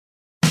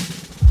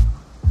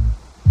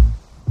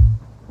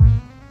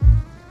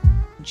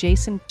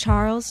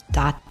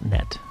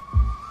jasoncharles.net.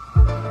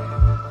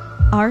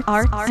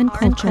 Art and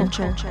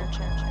culture.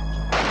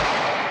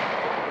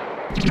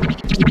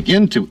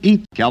 Begin to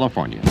eat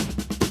California.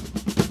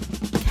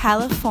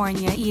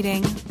 California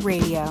Eating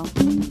Radio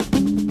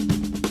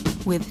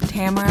with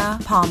Tamara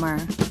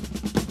Palmer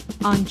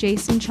On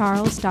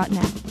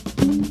jasoncharles.net.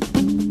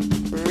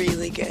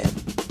 Really good.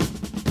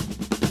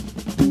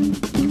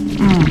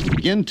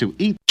 Begin to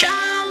eat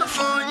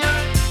California.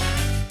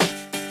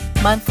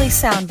 Monthly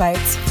sound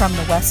bites from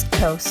the West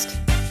Coast.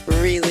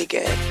 Really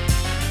good.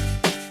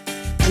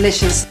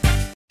 Delicious.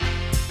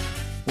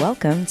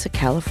 Welcome to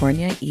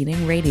California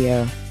Eating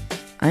Radio.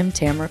 I'm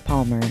Tamara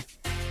Palmer.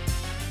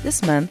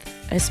 This month,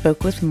 I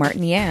spoke with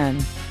Martin Yan,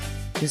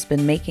 who's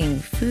been making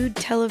food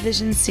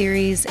television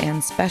series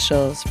and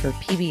specials for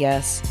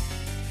PBS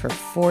for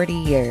 40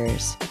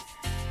 years.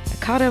 I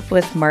caught up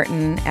with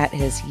Martin at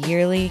his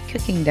yearly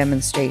cooking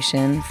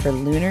demonstration for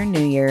Lunar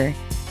New Year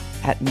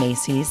at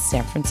Macy's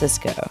San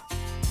Francisco.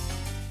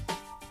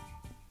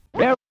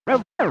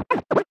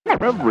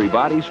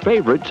 Everybody's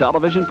favorite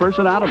television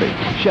personality,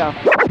 Chef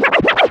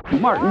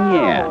Martin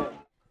Yan.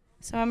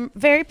 So I'm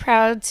very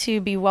proud to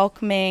be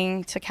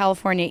welcoming to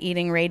California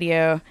Eating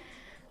Radio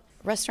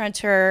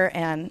restaurateur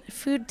and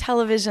food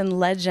television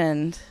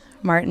legend,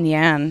 Martin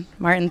Yan.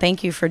 Martin,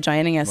 thank you for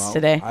joining us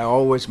today.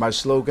 My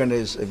slogan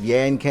is, if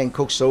Yan can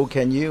cook, so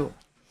can you.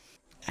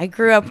 I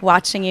grew up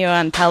watching you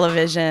on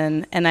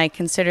television, and I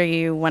consider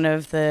you one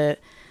of the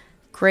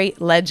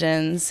great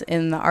legends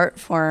in the art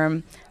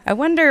form. I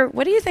wonder,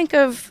 what do you think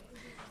of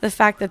the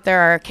fact that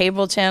there are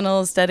cable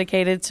channels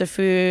dedicated to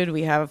food?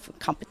 We have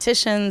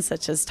competitions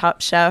such as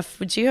Top Chef.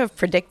 Would you have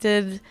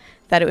predicted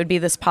that it would be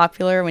this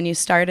popular when you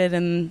started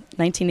in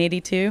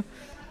 1982?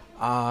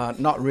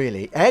 Not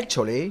really.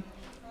 Actually,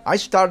 I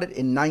started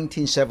in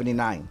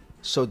 1979.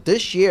 So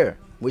this year,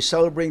 we're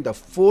celebrating the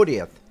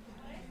 40th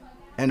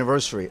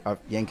anniversary of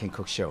Yan Can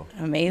Cook Show.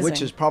 Amazing.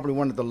 Which is probably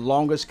one of the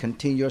longest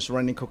continuous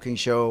running cooking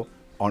show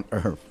on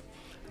earth.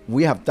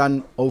 We have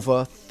done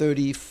over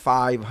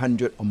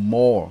 3,500 or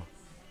more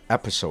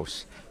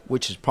episodes,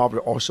 which is probably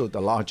also the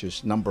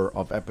largest number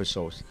of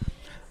episodes.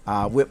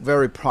 We're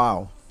very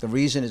proud. The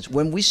reason is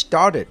when we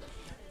started,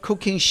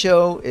 cooking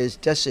show is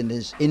just in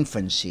its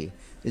infancy.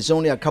 There's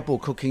only a couple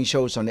of cooking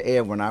shows on the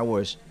air when I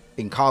was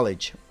in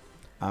college,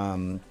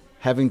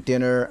 having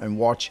dinner and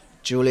watch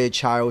Julia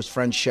Child's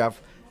French Chef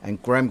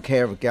and Graham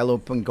Kerr of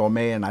Galloping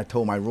Gourmet, and I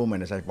told my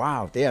roommate, I said,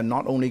 wow, they are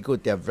not only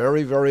good, they're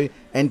very, very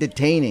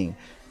entertaining,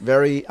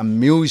 very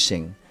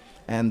amusing,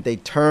 and they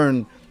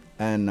turn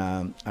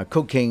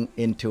cooking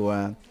into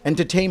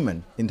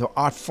entertainment, into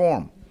art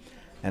form.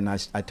 And I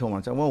told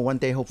myself, well, one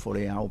day,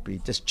 hopefully, I'll be,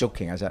 just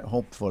joking, I said,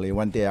 hopefully,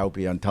 one day I'll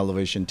be on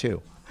television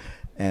too.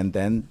 And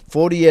then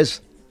 40 years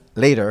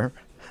later,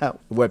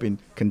 we've been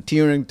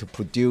continuing to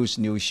produce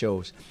new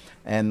shows.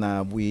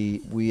 And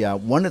we are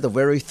one of the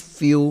very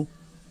few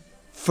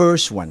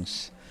first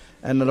ones.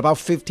 And about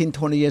 15,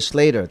 20 years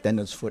later, then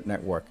there's Food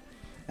Network.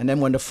 And then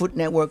when the Food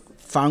Network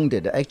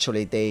founded,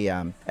 actually, they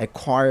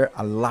acquired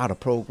a lot of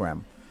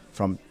program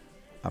from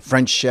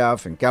French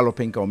Chef and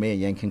Galloping Gourmet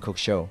and Yan Can Cook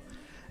Show.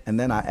 And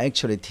then I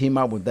actually team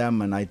up with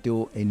them and I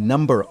do a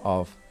number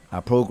of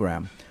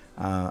program,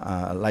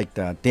 like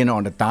the Dinner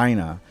on the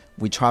Diner.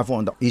 We travel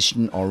on the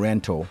Eastern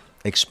Oriental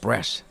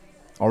Express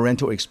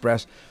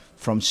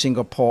from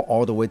Singapore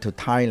all the way to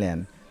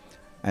Thailand.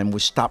 And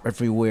we stop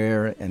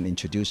everywhere and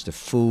introduce the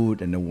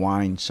food and the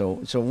wine.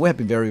 So we have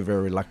been very,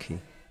 very lucky.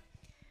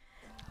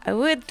 I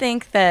would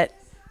think that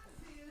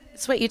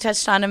it's what you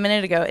touched on a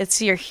minute ago.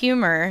 It's your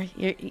humor.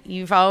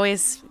 You've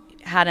always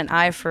had an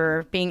eye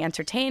for being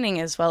entertaining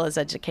as well as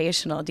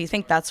educational. Do you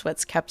think that's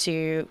what's kept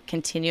you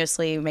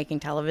continuously making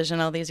television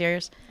all these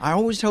years? I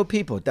always tell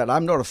people that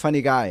I'm not a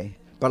funny guy,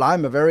 but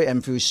I'm a very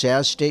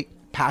enthusiastic,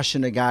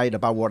 passionate guy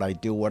about what I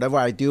do. Whatever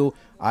I do,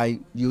 I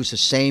use the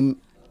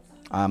same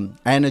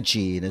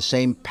energy, the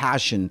same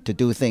passion to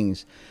do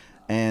things.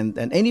 And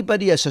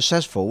anybody is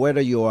successful,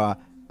 whether you are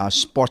a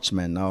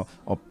sportsman or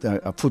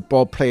a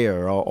football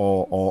player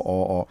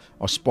or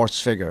sports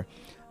figure,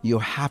 you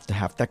have to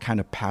have that kind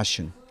of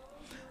passion.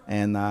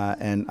 And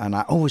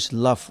I always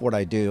love what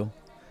I do,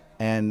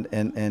 and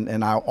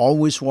I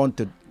always want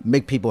to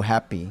make people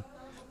happy,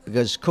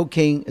 because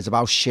cooking is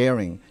about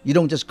sharing. You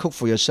don't just cook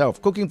for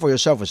yourself. Cooking for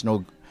yourself is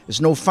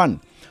no fun,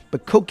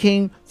 but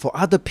cooking for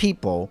other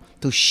people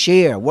to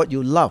share what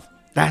you love,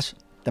 that's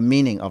the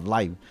meaning of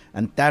life,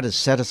 and that is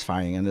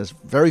satisfying and it's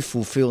very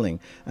fulfilling.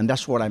 And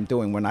that's what I'm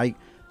doing when I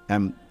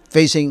am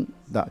facing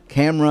the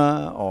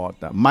camera or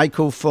the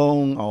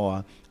microphone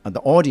or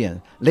the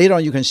audience. Later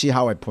on, you can see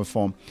how I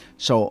perform.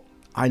 So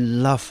I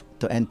love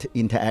to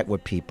interact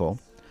with people.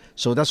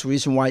 So that's the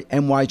reason why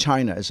NY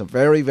China is a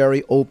very,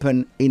 very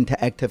open,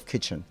 interactive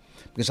kitchen,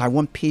 because I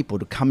want people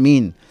to come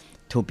in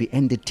to be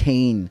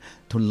entertained,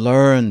 to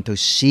learn, to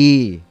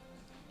see.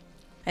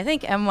 I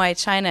think NY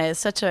China is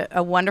such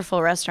a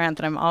wonderful restaurant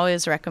that I'm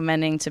always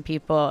recommending to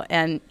people.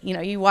 And, you know,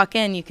 you walk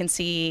in, you can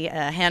see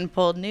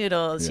hand-pulled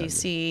noodles, you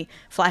see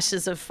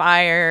flashes of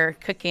fire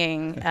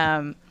cooking.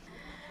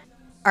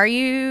 Are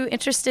you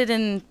interested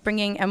in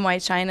bringing MY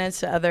China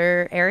to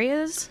other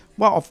areas?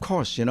 Well, of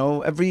course,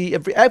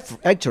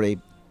 actually,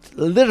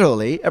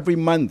 literally every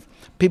month,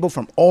 people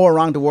from all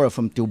around the world,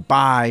 from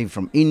Dubai,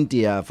 from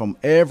India, from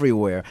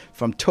everywhere,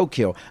 from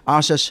Tokyo,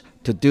 ask us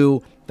to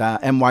do the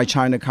MY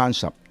China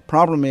concept.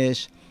 Problem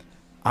is,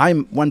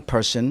 I'm one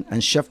person,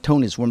 and Chef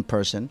Tony is one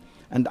person,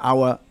 and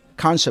our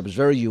concept is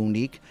very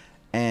unique,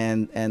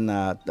 and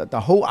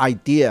the whole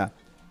idea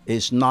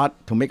is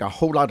not to make a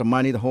whole lot of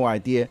money. The whole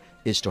idea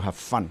is to have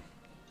fun.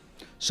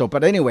 So,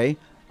 but anyway,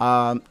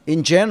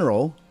 in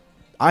general,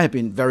 I have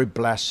been very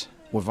blessed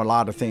with a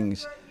lot of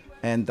things,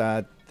 and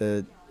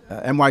the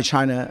MY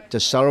China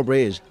just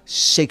celebrated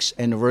its 6th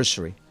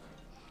anniversary.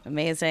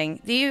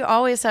 Amazing. Do you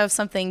always have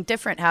something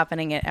different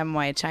happening at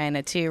MY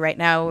China too? Right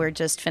now, we're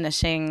just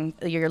finishing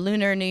your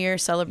Lunar New Year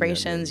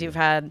celebrations. You've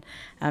had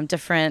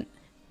different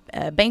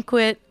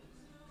banquet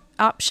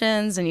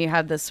options, and you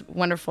had this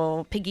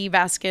wonderful piggy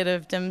basket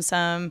of dim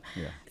sum.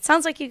 Yeah. It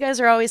sounds like you guys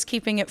are always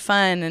keeping it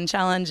fun and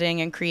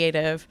challenging and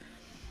creative.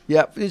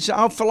 Yeah, it's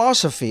our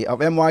philosophy of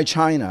MY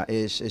China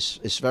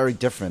is very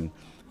different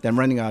than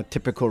running a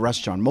typical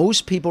restaurant.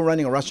 Most people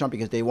running a restaurant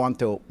because they want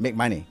to make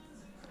money.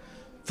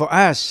 For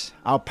us,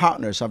 our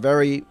partners are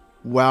very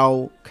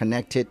well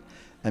connected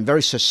and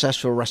very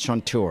successful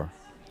restaurateur.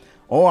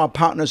 All our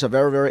partners are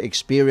very, very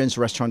experienced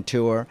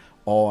restaurateur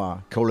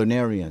or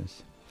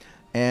culinarians.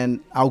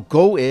 And our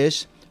goal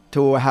is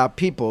to have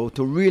people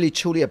to really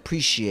truly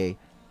appreciate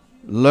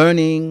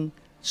learning.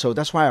 So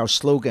that's why our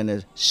slogan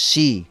is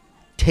see,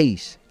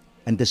 taste,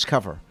 and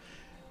discover.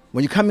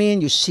 When you come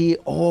in, you see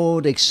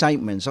all the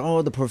excitements,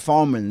 all the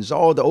performance,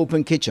 all the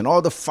open kitchen,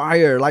 all the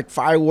fire, like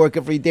firework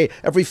every day.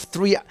 Every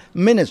 3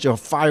 minutes, you have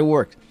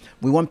fireworks.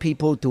 We want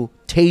people to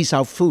taste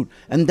our food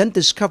and then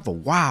discover,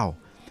 wow,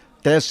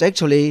 there's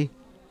actually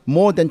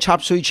more than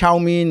chop suey chow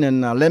mein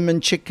and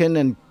lemon chicken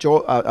and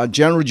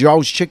General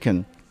Tso's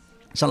chicken.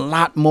 It's a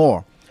lot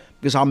more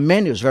because our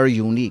menu is very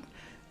unique.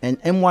 And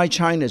MY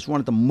China is one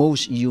of the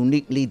most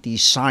uniquely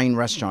designed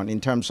restaurants in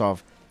terms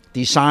of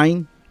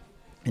design,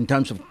 in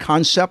terms of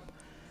concept,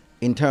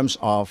 in terms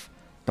of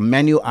the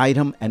menu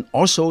item, and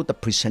also the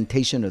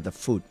presentation of the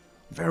food.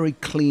 Very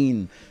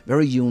clean,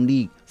 very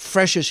unique,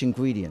 freshest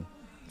ingredient.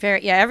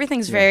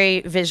 Everything's very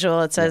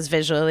visual. It's as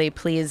visually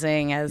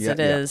pleasing as it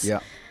is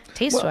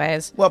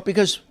taste-wise. Well,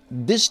 because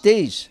these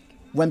days,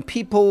 when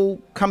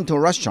people come to a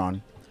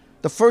restaurant,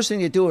 the first thing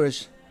they do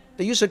is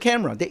they use a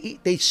camera.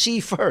 They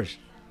see first.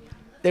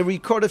 They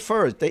record it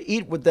first. They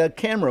eat with the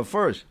camera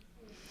first.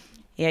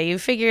 Yeah, you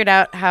figured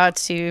out how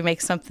to make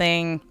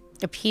something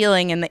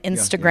appealing in the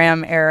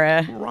Instagram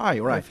era.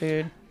 Right. Of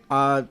food.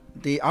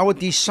 Our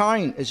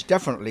design is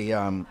definitely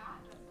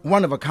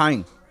one of a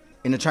kind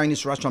in the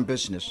Chinese restaurant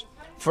business.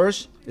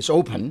 First, it's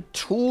open,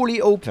 truly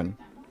open,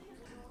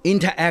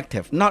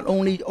 interactive. Not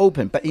only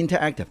open, but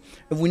interactive.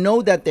 If we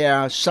know that there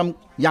are some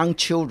young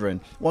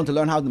children want to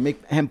learn how to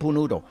make hampu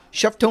noodle,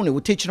 Chef Tony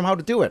will teach them how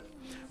to do it.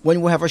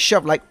 When we have a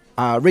chef like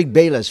Rick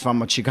Bayless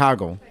from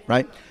Chicago,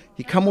 right?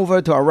 He come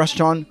over to our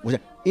restaurant. We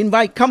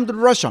say, come to the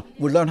restaurant.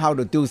 We learn how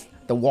to do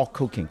the wok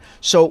cooking.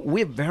 So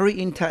we're very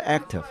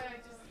interactive,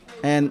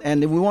 and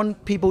we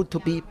want people to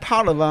be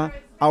part of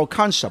our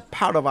concept,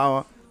 part of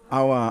our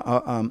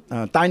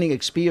dining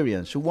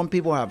experience. We want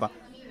people to have an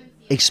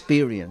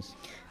experience.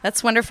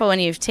 That's wonderful when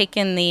you've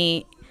taken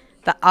the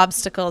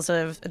obstacles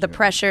of the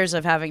pressures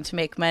of having to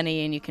make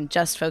money, and you can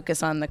just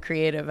focus on the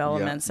creative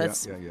elements.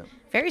 That's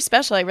very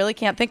special. I really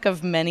can't think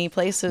of many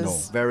places.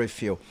 No, very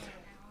few.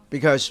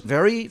 Because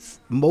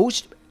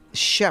most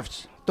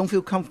chefs don't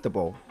feel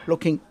comfortable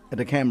looking at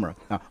the camera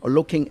or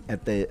looking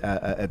at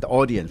the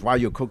audience while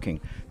you're cooking,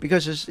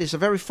 because it's a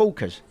very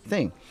focused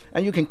thing,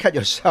 and you can cut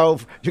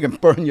yourself, you can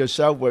burn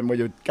yourself when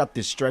you got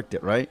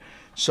distracted, right?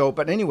 So,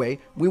 but anyway,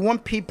 we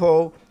want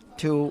people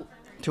to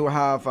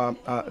have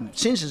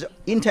since it's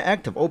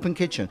interactive, open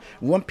kitchen,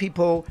 we want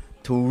people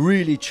to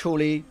really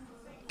truly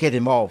get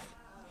involved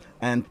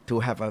and to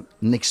have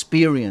an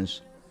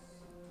experience,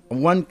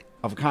 one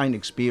of a kind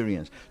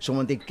experience. So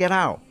when they get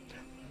out,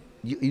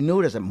 you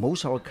notice that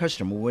most of our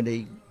customers, when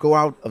they go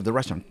out of the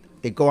restaurant,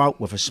 they go out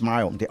with a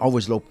smile. They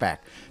always look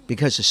back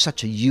because it's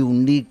such a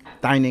unique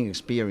dining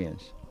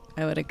experience.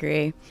 I would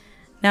agree.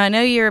 Now, I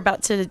know you're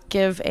about to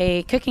give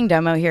a cooking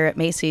demo here at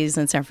Macy's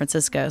in San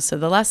Francisco. So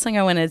the last thing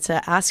I wanted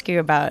to ask you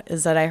about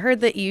is that I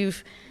heard that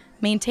you've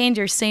maintained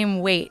your same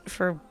weight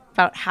for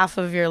about half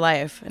of your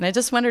life. And I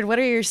just wondered, what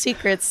are your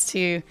secrets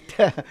to...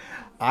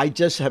 I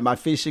just had my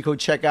physical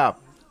checkup.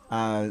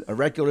 A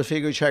regular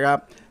figure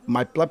checkup,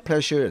 my blood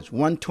pressure is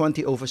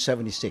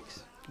 120/76,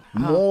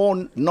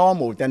 more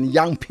normal than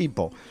young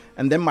people.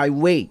 And then my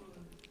weight,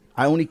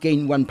 I only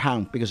gained 1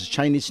 pound because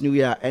Chinese New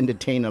Year I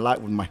entertained a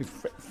lot with my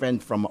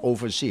friend from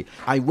overseas.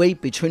 I weighed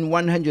between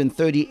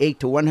 138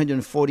 to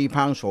 140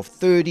 pounds for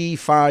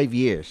 35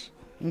 years.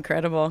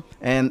 Incredible.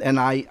 And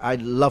I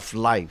love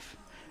life.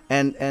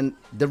 And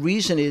the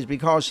reason is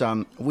because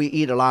we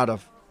eat a lot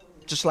of,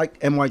 just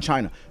like MY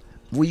China,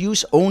 we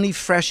use only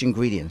fresh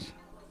ingredients.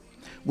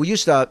 We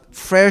use the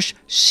fresh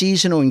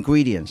seasonal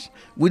ingredients.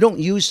 We don't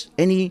use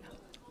any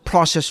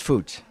processed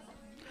food.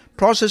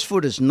 Processed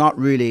food is not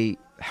really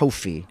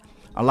healthy.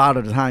 A lot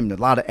of the time, a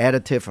lot of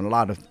additive and a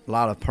lot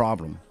of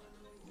problem.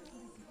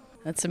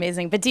 That's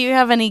amazing. But do you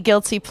have any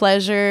guilty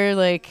pleasure,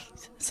 like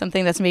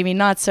something that's maybe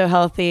not so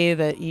healthy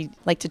that you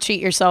like to treat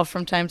yourself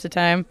from time to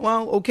time?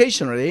 Well,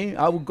 occasionally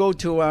I would go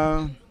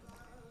to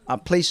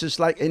places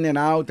like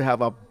In-N-Out to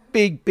have a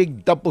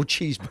big double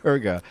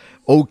cheeseburger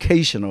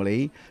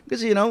occasionally,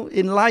 because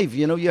in life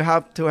you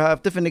have to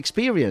have different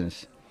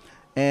experience,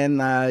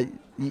 and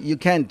you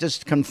can't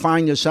just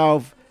confine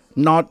yourself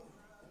not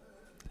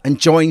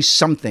enjoying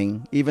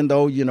something, even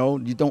though you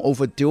don't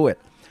overdo it.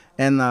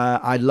 And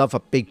I love a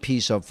big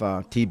piece of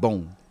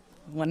T-bone.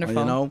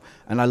 Wonderful.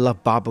 And I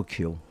love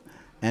barbecue,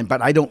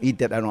 but I don't eat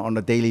that on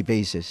a daily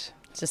basis.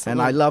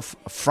 I love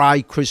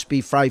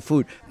crispy fried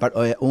food, but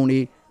I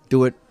only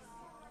do it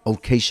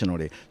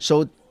occasionally.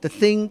 So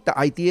the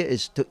idea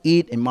is to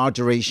eat in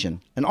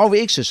moderation, and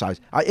always exercise.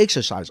 I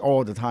exercise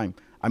all the time.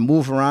 I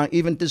move around.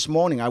 Even this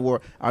morning, I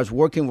was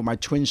working with my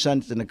twin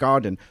sons in the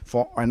garden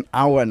for an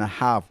hour and a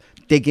half,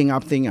 digging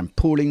up things and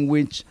pulling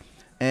weeds.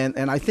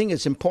 And I think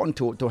it's important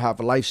to have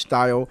a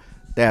lifestyle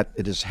that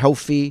it is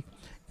healthy,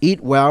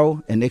 eat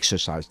well, and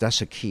exercise. That's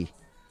the key.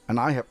 And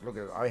I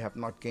have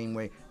not gained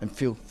weight, and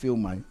feel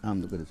my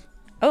arm. Look at this.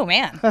 Oh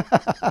man,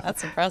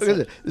 that's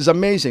impressive. It's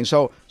amazing.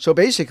 So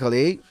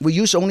basically, we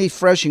use only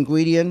fresh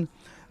ingredient.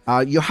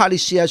 You hardly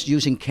see us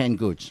using canned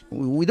goods.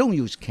 We don't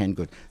use canned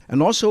goods.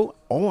 And also,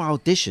 all our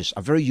dishes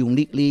are very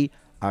uniquely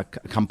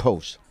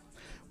composed.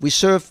 We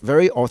serve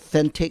very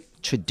authentic,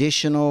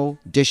 traditional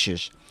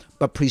dishes,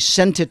 but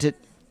presented it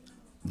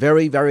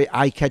very, very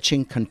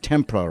eye-catching,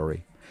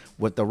 contemporary,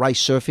 with the right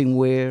serving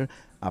ware.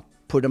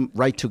 Put them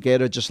right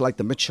together, just like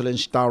the Michelin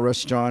star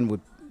restaurant would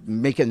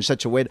make it in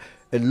such a way that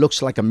it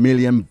looks like $1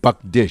 million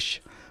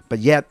dish. But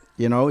yet,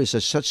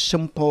 it's such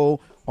simple,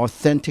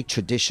 authentic,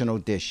 traditional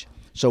dish.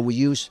 So we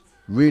use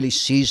really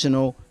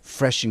seasonal,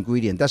 fresh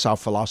ingredient. That's our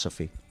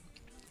philosophy.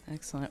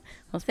 Excellent.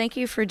 Well, thank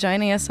you for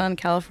joining us on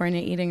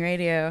California Eating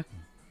Radio.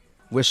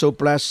 We're so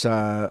blessed.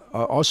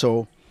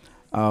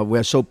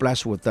 We're so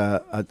blessed with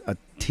a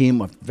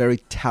team of very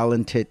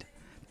talented,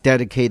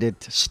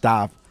 dedicated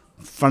staff,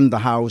 front of the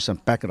house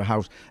and back of the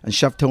house. And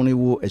Chef Tony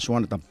Wu is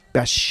one of the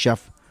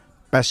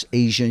best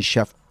Asian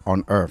chef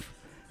on earth.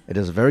 It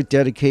is very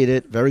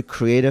dedicated, very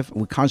creative.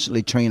 We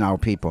constantly train our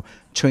people,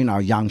 train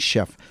our young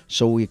chef.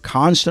 So we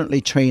constantly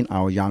train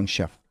our young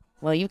chef.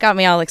 Well, you've got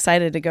me all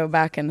excited to go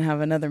back and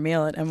have another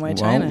meal at NY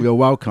China. Well, you're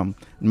welcome.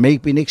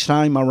 Maybe next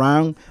time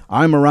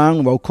I'm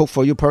around, we'll cook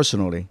for you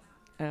personally.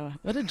 Oh,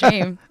 what a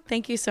dream.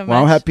 Thank you so much.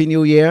 Well, Happy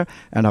New Year,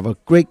 and have a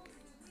great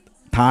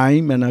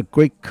time and a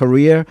great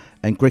career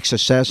and great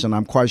success. And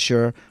I'm quite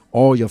sure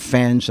all your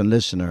fans and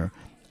listener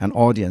and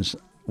audience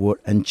would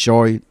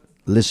enjoy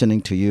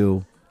listening to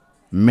you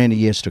many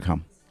years to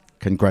come.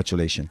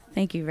 Congratulations.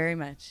 Thank you very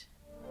much.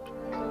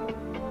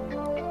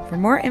 For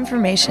more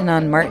information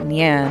on Martin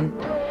Yan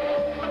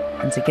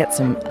and to get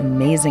some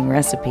amazing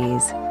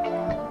recipes,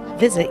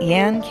 visit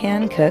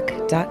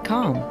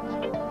yancancook.com.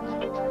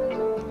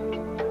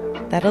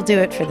 That'll do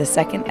it for the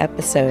second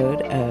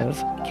episode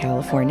of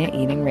California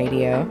Eating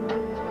Radio.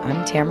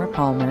 I'm Tamara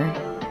Palmer.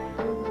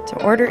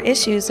 To order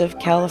issues of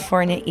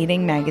California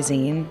Eating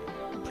magazine,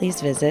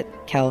 please visit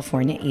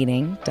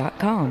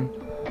californiaeating.com.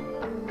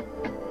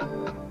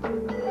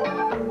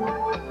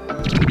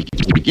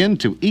 Begin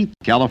to eat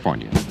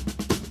California.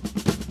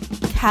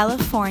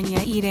 California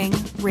Eating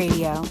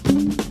Radio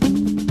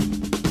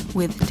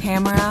with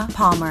Tamara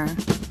Palmer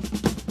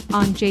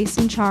on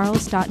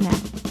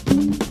jasoncharles.net.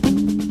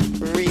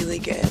 Really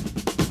good.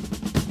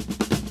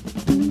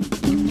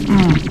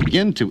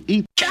 Begin to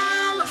eat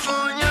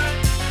California.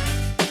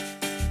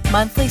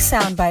 Monthly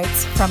sound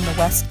bites from the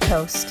West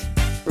Coast.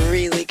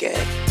 Really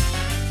good.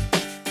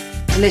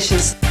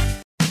 Delicious.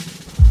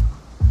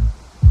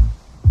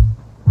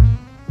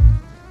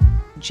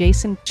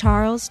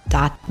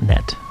 jasoncharles.net.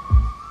 .net.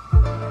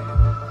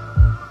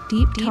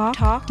 Deep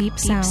talk, deep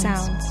sounds.